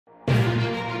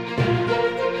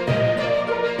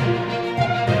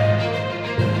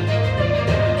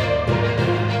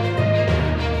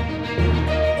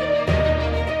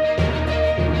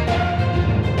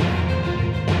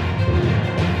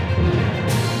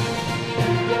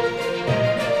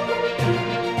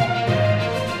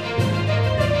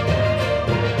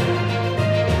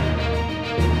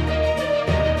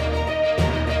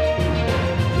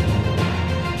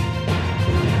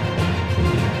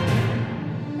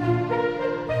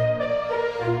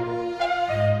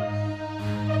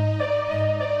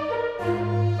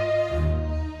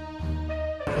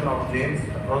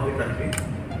across the country.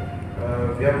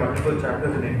 We have multiple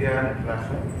chapters in India and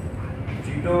international.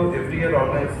 JITO every year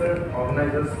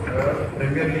organizes a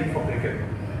Premier League for cricket.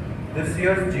 This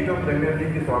year's JITO Premier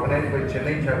League is organized by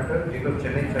Chennai chapter, JITO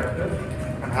Chennai chapter,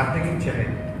 and happening in Chennai.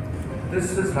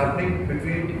 This is happening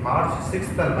between March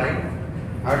 6th and 9th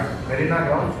at Marina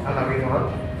Grounds and Naveen Hall.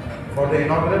 For the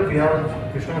inaugural, we have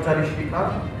Krishnamachari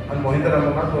Shrikant and Mohinder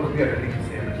Ramanath will be attending this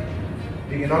event.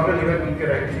 The inaugural event will be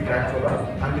at ITC Grand Chola,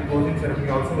 and the closing ceremony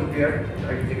also will be at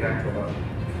ITC Grand Chola.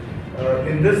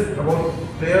 In this, about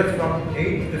players from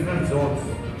 8 different zones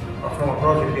from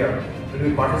across India will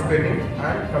be participating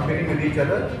and competing with each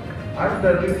other, and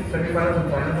there will be semi-finals and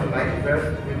finals on 9th where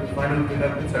the final winner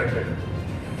will be selected.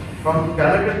 From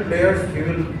talented players, we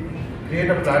will create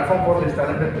a platform for these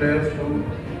talented players to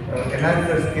enhance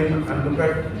their skill and look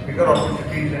at bigger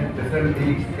opportunities in different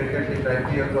leagues, cricket league,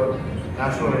 IPLs or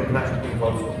national and international teams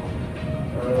also.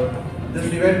 This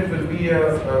event will be,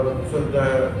 so the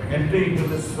entry into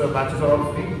this matches are all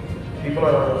free. People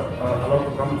are allowed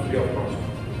to come free of cost.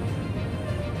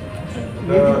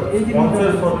 The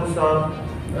sponsors for this are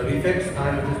Reflex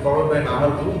and it is powered by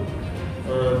Nahar Group.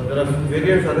 There are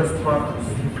various other sponsors.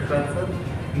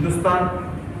 Hindustan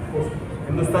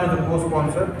is a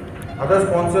co-sponsor. Other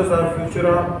sponsors are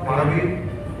Futura, Mahavir,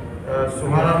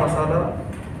 Suhana Masala,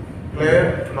 Claire,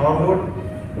 Norwood,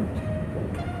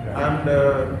 and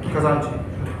Kazanchi.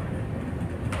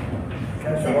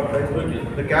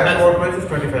 The cash award price is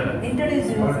 25. Introduce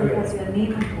yourself as your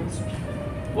name and post.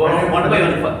 One by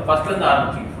one. First one, the arm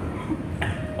chief.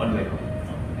 One by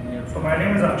one. So my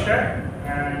name is Akshay,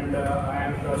 and I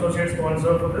am the associate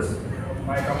sponsor for this.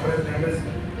 My company's name is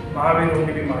Mahavir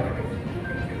OTP Marketing.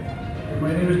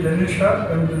 My name is Dennis Shah.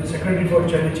 I am the secretary for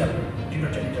Chennai chapter, JITO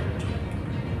Chennai chapter.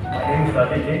 My name is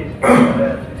Rajesh Jain. We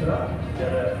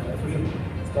are associate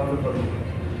sponsor for this.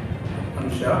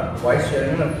 Anusha, Vice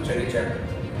Chairman of Chennai chapter.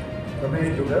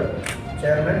 Ramesh Dugar,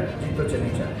 Chairman, JITO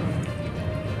Chennai chapter.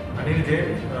 Anil Jain,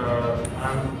 I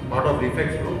am part of Reflex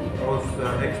Group. I was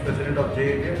ex-president of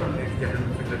JITO and ex-general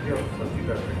secretary of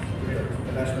JITO,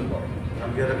 the national body.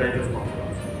 and we are the title sponsor.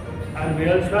 I am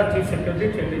Viral Shah, Chief Secretary,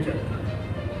 Chennai chapter.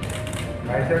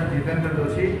 Myself, Jitendra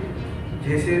Doshi,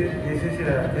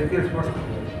 JPL Sports.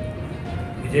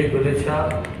 Vijay Gulesha,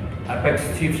 Apex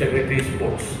Chief Secretary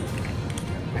Sports.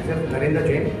 Myself, Narendra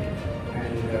Jain,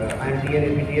 and I am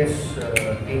TNAPTS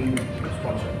team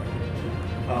sponsor.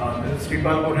 This is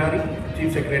Sripal Punari, Chief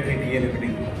Secretary TNAPT.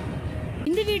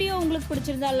 இந்த video உங்களுக்கு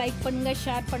பிடிச்சிருந்தா like பண்ணுங்க,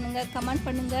 share பண்ணுங்க, comment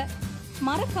பண்ணுங்க.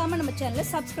 மறக்காம நம்ம சேனலை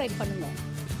subscribe பண்ணுங்க.